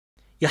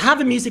You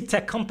have a music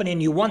tech company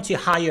and you want to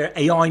hire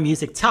AI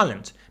music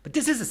talent, but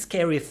this is a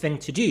scary thing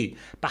to do.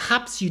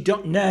 Perhaps you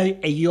don't know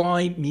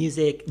AI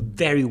music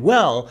very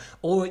well,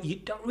 or you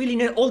don't really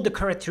know all the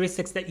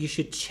characteristics that you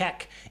should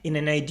check in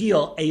an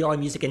ideal AI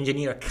music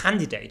engineer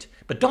candidate.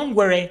 But don't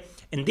worry,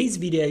 in this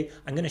video,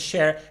 I'm going to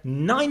share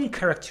 9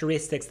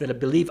 characteristics that I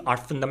believe are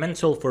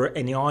fundamental for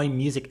an AI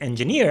music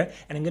engineer,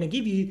 and I'm going to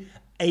give you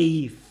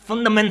a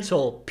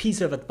fundamental piece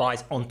of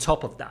advice on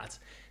top of that.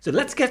 So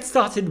let's get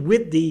started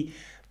with the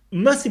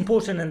most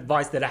important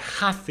advice that I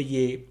have for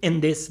you in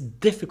this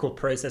difficult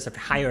process of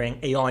hiring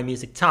AI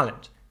music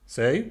talent.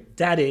 So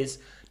that is,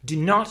 do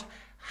not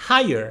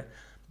hire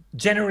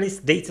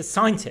generalist data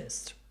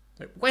scientists.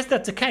 Why is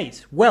that the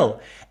case?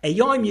 Well,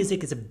 AI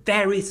music is a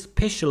very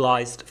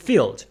specialized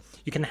field.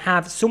 You can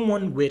have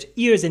someone with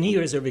years and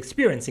years of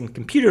experience in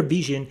computer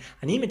vision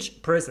and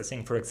image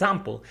processing, for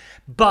example,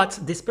 but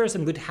this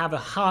person would have a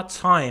hard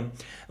time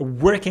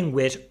working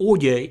with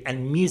audio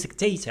and music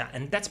data,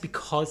 and that's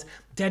because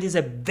that is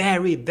a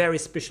very, very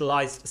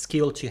specialized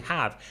skill to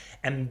have,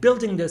 and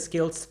building those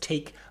skills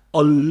take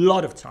a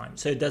lot of time.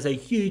 So there's a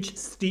huge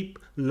steep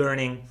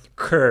learning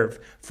curve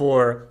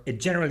for a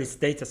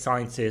generalist data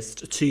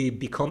scientist to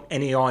become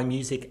an AI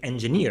music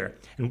engineer.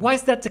 And why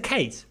is that the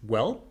case?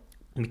 Well,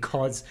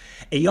 because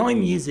AI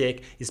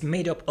music is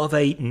made up of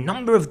a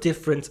number of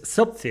different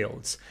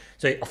subfields.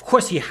 So of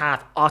course you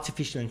have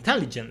artificial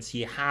intelligence,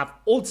 you have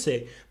also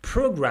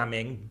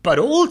programming, but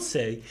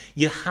also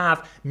you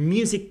have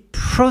music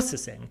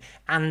processing.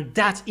 And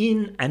that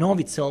in and of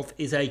itself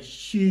is a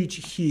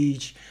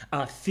huge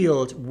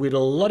field with a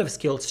lot of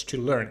skills to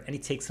learn, and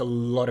it takes a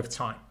lot of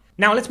time.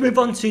 Now let's move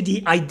on to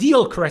the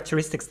ideal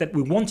characteristics that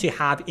we want to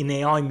have in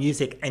AI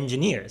music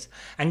engineers.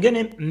 I'm going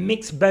to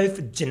mix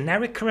both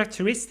generic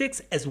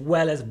characteristics as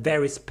well as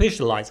very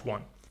specialized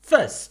ones.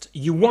 First,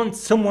 you want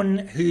someone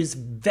who's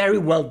very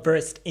well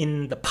versed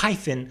in the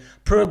Python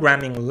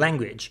programming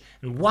language.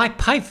 And why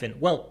Python?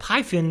 Well,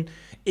 Python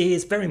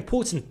is very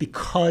important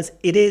because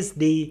it is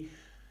the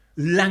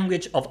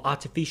language of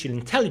artificial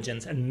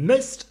intelligence, and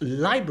most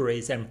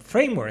libraries and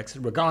frameworks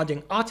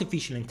regarding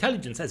artificial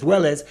intelligence as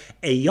well as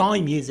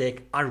AI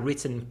music are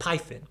written in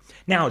Python.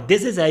 Now,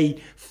 this is a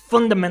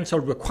fundamental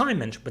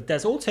requirement, but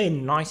there's also a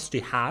nice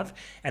to have,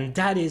 and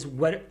that is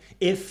what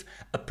if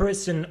a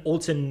person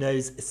also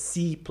knows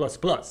C++.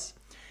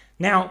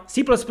 Now,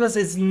 C++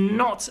 is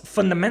not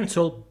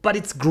fundamental, but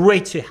it's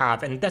great to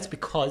have, and that's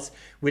because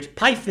with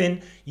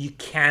Python, you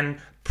can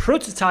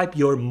prototype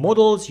your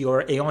models,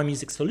 your AI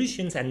music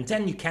solutions, and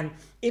then you can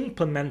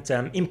implement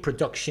them in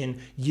production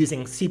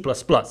using C++.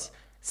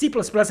 C++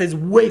 is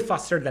way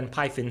faster than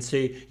Python, so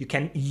you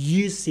can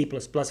use C++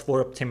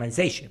 for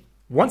optimization.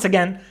 Once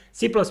again,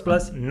 C++,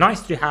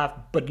 nice to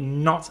have, but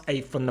not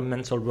a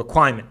fundamental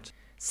requirement.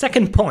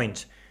 Second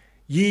point,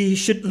 you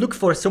should look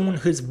for someone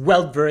who's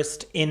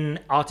well-versed in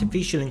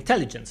artificial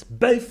intelligence,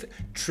 both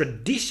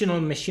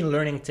traditional machine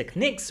learning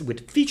techniques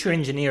with feature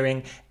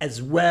engineering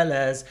as well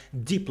as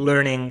deep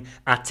learning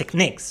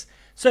techniques.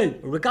 So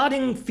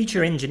regarding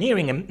feature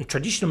engineering and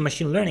traditional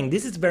machine learning,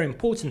 this is very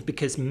important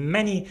because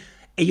many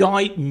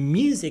AI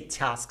music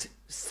tasks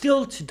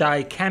still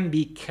today can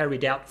be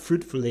carried out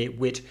fruitfully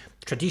with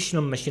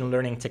traditional machine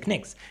learning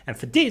techniques. And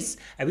for this,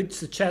 I would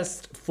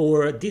suggest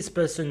for this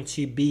person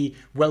to be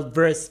well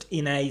versed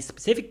in a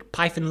specific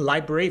Python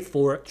library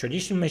for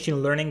traditional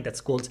machine learning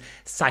that's called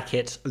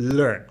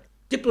scikit-learn.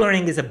 Deep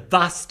learning is a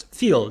vast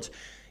field.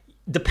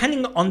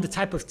 Depending on the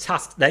type of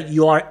task that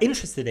you are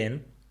interested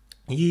in,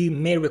 you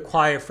may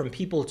require from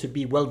people to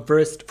be well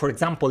versed, for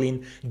example,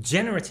 in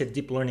generative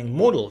deep learning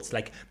models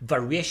like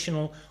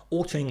variational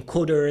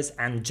autoencoders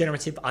and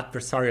generative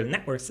adversarial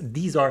networks.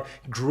 These are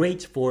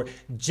great for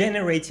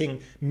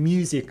generating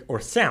music or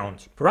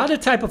sound. For other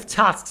type of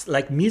tasks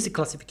like music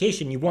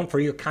classification, you want for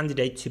your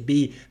candidate to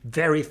be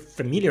very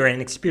familiar and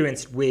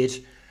experienced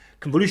with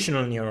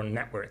convolutional neural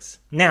networks.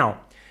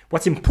 Now,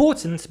 what's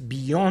important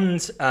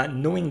beyond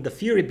knowing the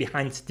theory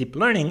behind deep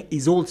learning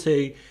is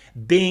also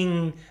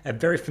being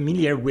very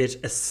familiar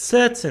with a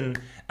certain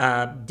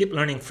deep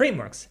learning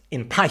frameworks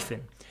in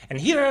Python. And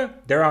here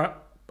there are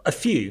a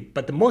few,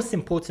 but the most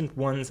important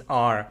ones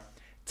are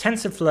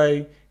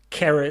TensorFlow,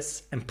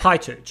 Keras, and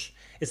PyTorch.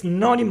 It's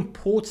not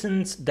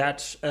important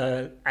that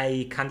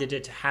a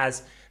candidate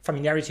has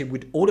familiarity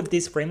with all of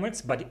these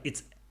frameworks, but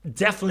it's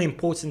definitely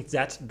important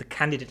that the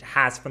candidate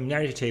has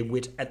familiarity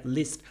with at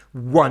least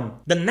one.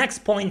 The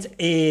next point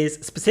is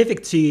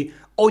specific to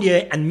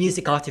audio and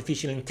music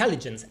artificial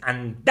intelligence,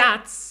 and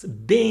that's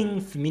being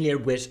familiar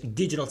with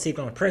digital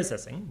signal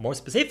processing, more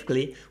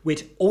specifically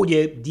with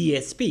audio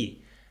DSP.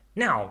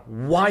 Now,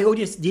 why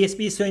audio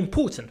DSP is so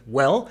important?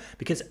 Well,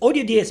 because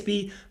audio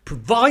DSP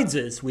provides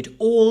us with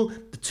all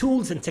the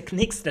tools and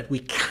techniques that we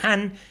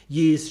can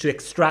use to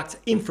extract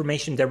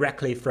information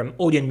directly from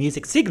audio and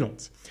music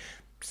signals.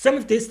 Some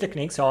of these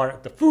techniques are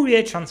the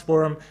Fourier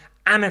transform,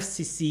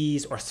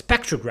 MFCCs, or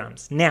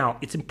spectrograms. Now,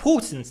 it's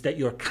important that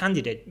your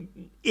candidate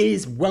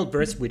is well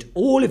versed with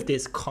all of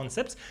these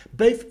concepts,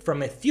 both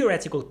from a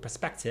theoretical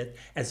perspective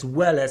as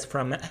well as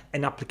from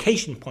an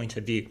application point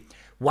of view.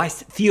 Why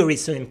is theory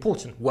so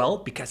important? Well,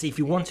 because if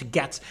you want to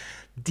get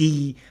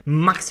the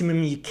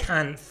maximum you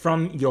can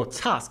from your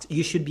tasks,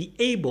 you should be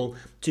able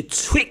to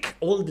tweak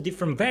all the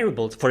different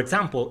variables, for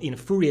example, in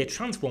Fourier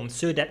transform,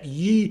 so that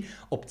you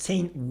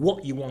obtain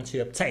what you want to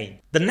obtain.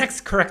 The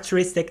next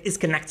characteristic is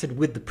connected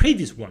with the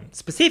previous one.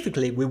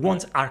 Specifically, we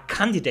want our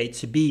candidate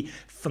to be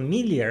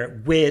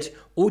familiar with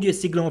audio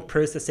signal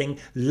processing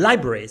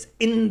libraries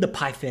in the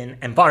Python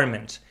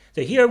environment.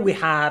 So here we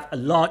have a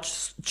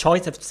large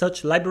choice of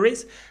such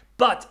libraries,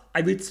 but I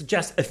would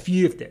suggest a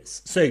few of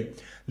this. So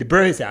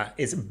Librosa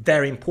is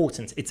very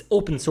important. It's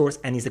open source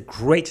and is a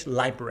great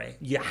library.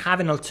 You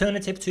have an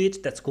alternative to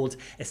it that's called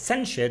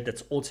Essentia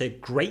that's also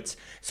great.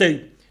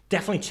 So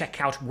definitely check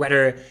out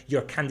whether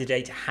your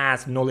candidate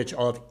has knowledge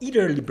of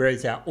either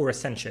Librosa or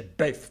Essentia.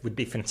 Both would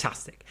be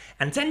fantastic.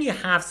 And then you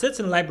have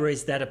certain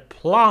libraries that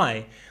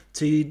apply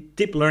to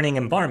deep learning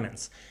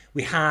environments.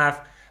 We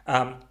have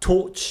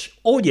Torch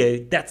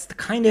Audio. That's the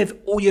kind of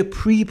audio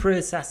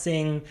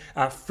pre-processing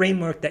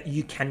framework that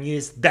you can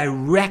use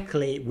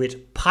directly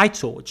with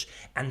PyTorch.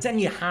 And then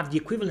you have the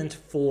equivalent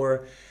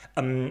for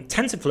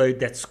TensorFlow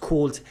that's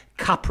called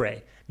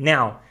Capre.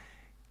 Now,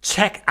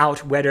 check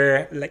out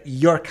whether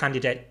your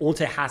candidate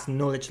also has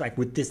knowledge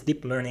with this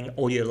deep learning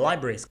audio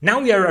libraries.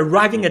 Now we are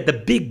arriving at the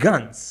big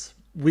guns.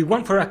 We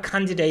want for a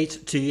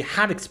candidate to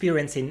have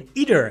experience in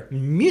either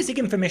music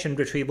information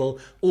retrieval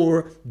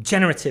or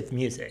generative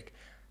music.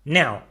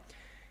 Now,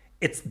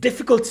 it's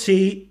difficult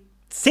to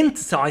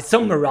synthesize,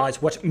 summarize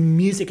what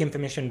music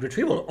information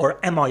retrieval or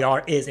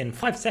MIR is in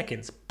 5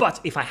 seconds. But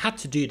if I had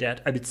to do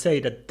that, I would say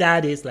that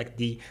that is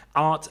the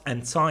art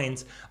and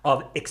science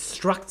of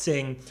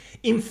extracting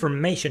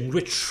information,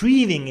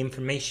 retrieving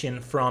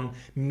information from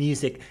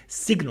music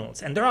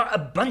signals. And there are a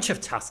bunch of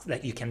tasks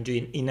that you can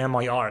do in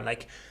MIR,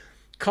 like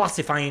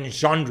classifying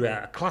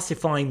genre,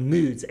 classifying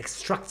moods,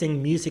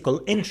 extracting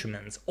musical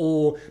instruments,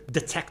 or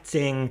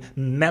detecting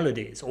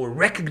melodies, or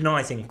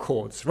recognizing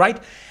chords,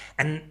 right?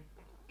 And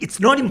it's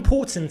not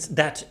important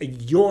that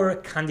your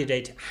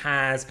candidate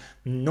has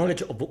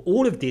knowledge of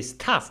all of these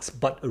tasks,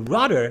 but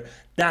rather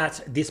that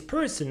this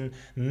person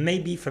may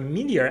be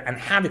familiar and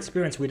have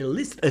experience with at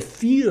least a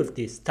few of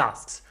these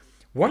tasks.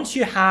 Once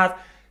you have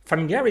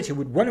familiarity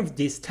with one of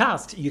these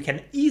tasks, you can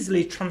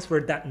easily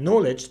transfer that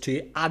knowledge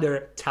to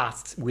other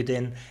tasks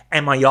within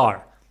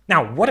MIR.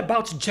 Now, what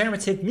about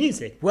generative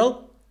music?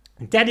 Well,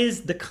 that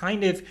is the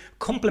kind of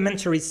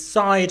complementary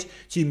side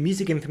to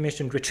music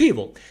information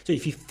retrieval. So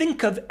if you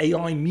think of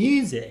AI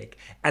music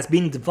as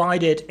being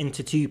divided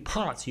into two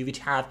parts, you would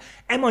have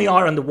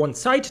MIR on the one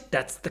side,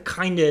 that's the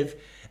kind of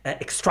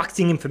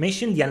extracting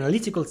information, the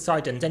analytical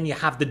side, and then you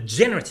have the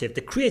generative, the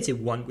creative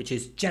one, which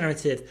is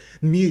generative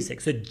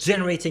music. So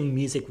generating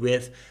music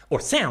with, or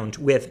sound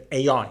with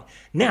AI.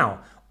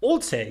 Now,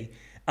 also,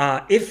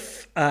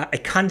 if a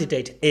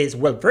candidate is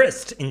well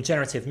versed in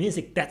generative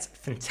music, that's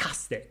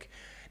fantastic.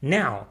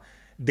 Now,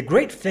 the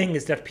great thing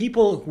is that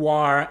people who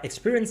are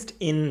experienced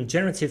in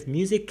generative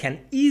music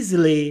can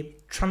easily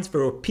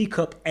transfer or pick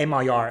up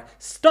MIR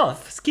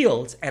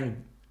skills,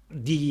 and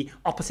the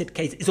opposite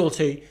case is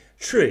also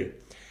true.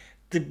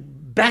 The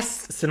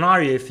best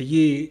scenario for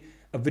you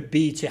would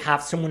be to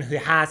have someone who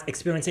has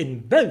experience in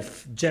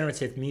both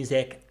generative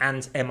music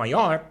and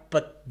MIR,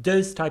 but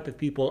those type of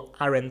people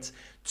aren't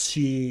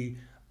too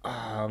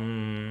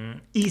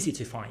easy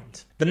to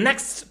find. The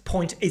next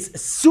point is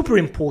super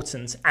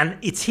important, and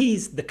it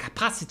is the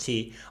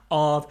capacity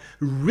of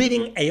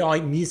reading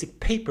AI music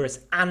papers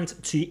and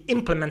to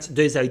implement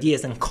those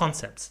ideas and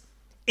concepts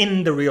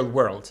in the real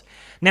world.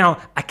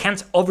 Now, I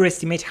can't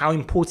overestimate how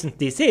important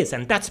this is,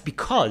 and that's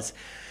because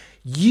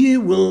you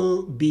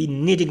will be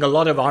needing a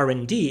lot of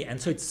R&D, and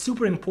so it's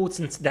super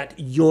important that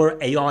your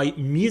AI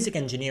music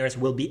engineers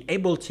will be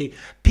able to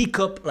pick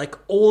up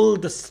all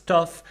the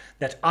stuff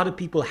that other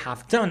people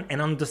have done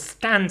and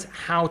understand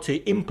how to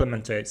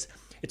implement those.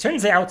 It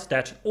turns out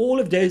that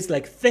all of those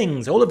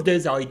things, all of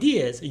those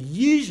ideas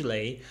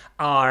usually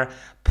are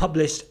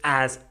published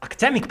as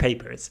academic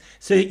papers.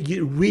 So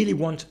you really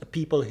want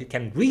people who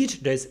can read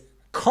those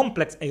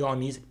complex AI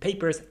music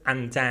papers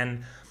and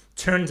then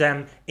turn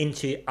them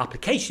into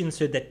applications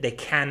so that they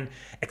can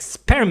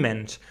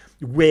experiment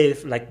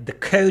with the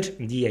code,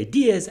 the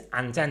ideas,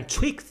 and then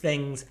tweak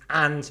things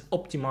and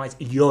optimize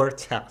your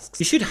tasks.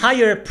 You should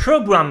hire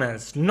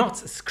programmers, not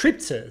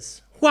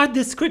scripters. Who are the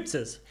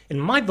scripters? In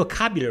my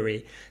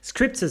vocabulary,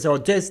 scripters are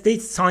those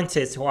data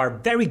scientists who are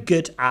very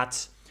good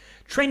at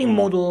training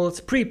models,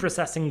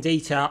 pre-processing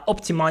data,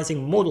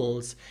 optimizing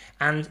models,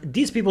 and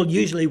these people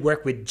usually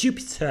work with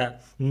Jupyter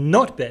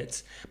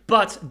notebooks,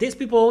 but these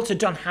people also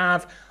don't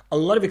have a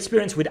lot of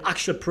experience with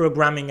actual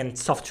programming and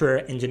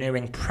software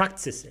engineering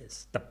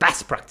practices, the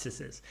best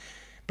practices.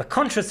 By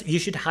contrast, you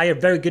should hire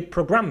very good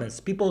programmers,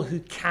 people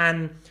who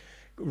can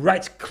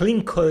write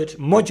clean code,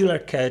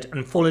 modular code,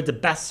 and follow the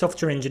best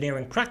software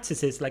engineering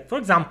practices, like, for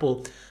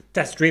example,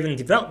 test-driven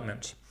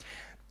development.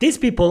 These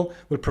people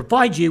will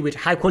provide you with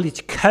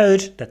high-quality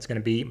code that's going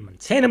to be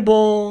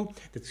maintainable,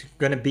 that's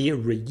going to be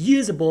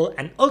reusable,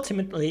 and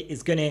ultimately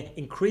is going to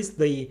increase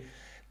the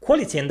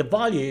quality and the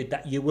value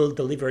that you will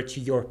deliver to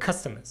your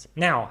customers.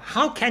 Now,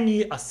 how can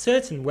you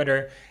ascertain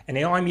whether an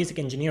AI music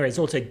engineer is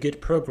also a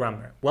good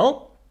programmer?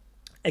 Well,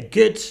 a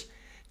good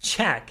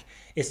check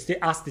is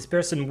to ask this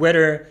person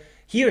whether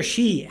he or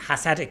she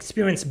has had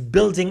experience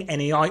building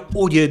an AI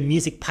audio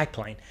music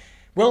pipeline.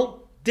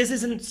 Well, this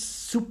isn't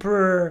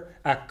super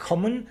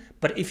common,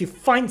 but if you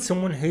find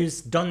someone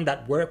who's done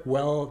that work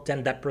well,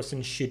 then that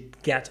person should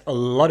get a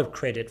lot of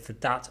credit for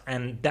that,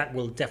 and that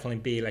will definitely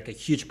be like a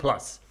huge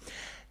plus.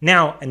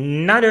 Now,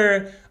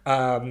 another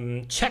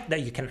check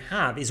that you can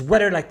have is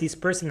whether like this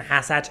person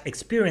has had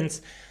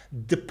experience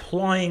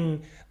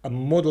deploying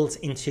models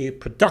into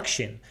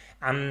production.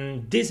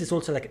 And this is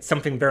also like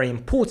something very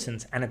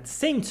important. And at the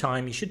same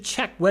time, you should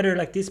check whether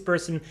like this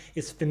person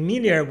is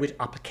familiar with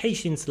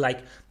applications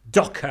like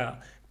Docker,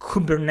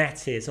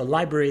 Kubernetes, or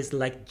libraries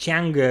like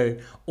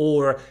Django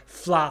or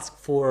Flask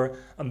for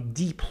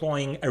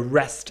deploying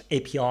REST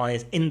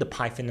APIs in the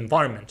Python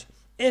environment.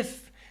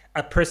 If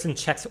a person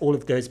checks all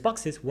of those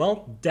boxes,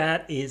 well,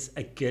 that is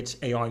a good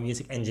AI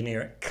music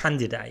engineer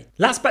candidate.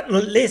 Last but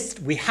not least,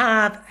 we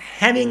have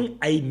having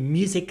a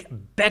music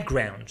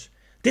background.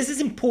 This is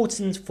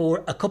important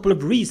for a couple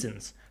of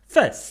reasons.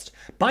 First,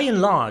 by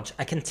and large,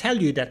 I can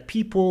tell you that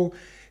people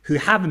who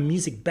have a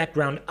music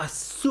background are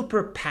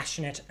super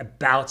passionate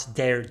about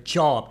their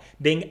job,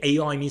 being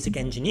AI music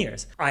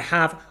engineers. I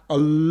have a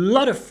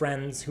lot of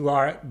friends who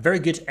are very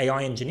good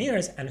AI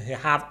engineers and who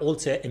have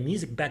also a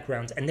music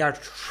background, and they are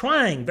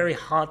trying very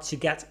hard to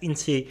get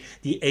into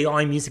the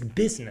AI music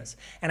business.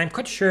 And I'm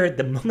quite sure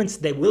the moment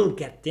they will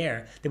get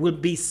there, they will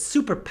be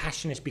super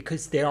passionate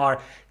because they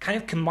are kind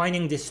of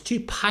combining these two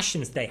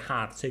passions they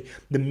have. So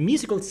the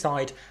musical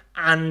side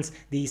and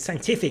the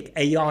scientific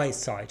AI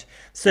side.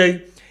 So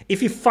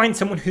if you find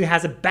someone who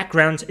has a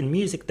background in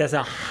music, there's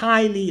a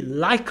highly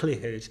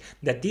likelihood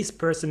that this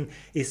person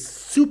is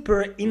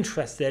super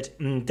interested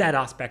in that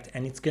aspect,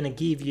 and it's going to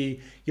give you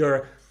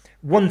your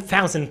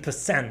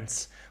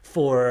 1000%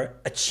 for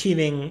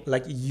achieving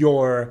like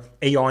your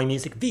AI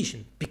music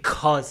vision,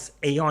 because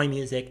AI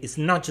music is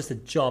not just a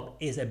job,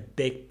 it's a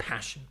big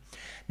passion.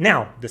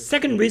 Now, the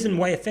second reason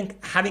why I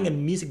think having a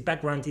music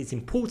background is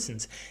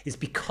important is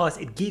because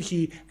it gives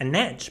you an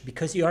edge,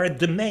 because you are a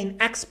domain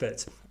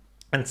expert.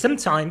 And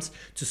sometimes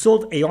to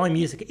solve AI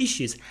music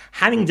issues,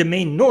 having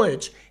domain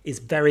knowledge is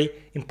very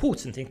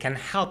important. It can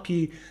help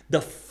you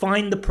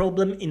define the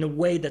problem in a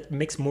way that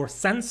makes more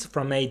sense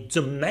from a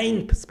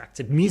domain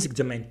perspective, music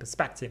domain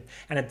perspective.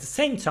 And at the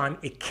same time,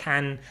 it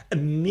can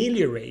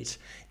ameliorate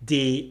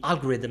the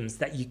algorithms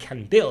that you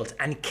can build,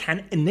 and it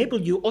can enable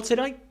you also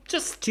like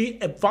just to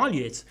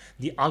evaluate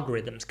the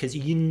algorithms because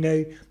you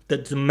know the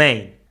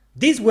domain.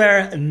 These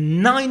were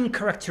 9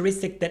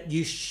 characteristics that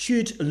you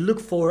should look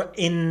for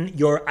in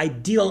your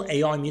ideal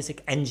AI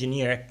music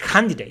engineer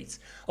candidates.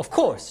 Of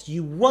course,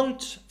 you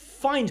won't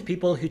find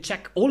people who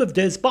check all of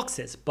those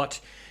boxes, but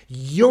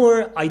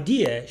your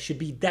idea should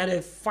be that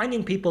of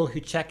finding people who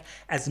check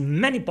as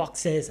many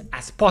boxes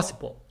as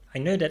possible. I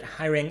know that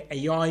hiring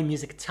AI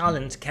music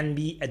talent can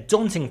be a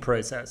daunting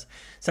process.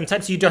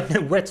 Sometimes you don't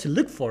know where to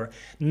look for,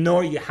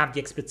 nor you have the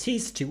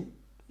expertise to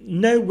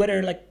know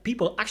whether like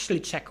people actually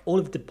check all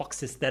of the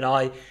boxes that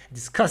I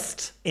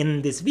discussed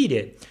in this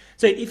video.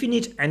 So if you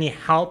need any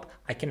help,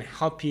 I can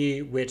help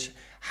you with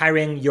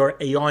hiring your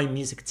AI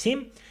music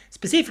team.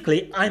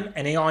 Specifically, I'm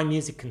an AI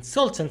music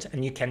consultant,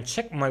 and you can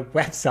check my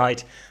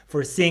website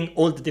for seeing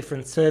all the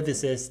different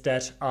services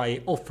that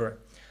I offer.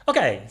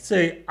 Okay,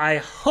 so I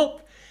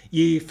hope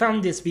you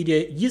found this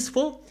video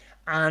useful,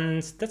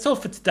 and that's all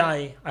for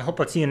today. I hope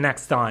I'll see you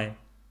next time.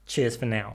 Cheers for now.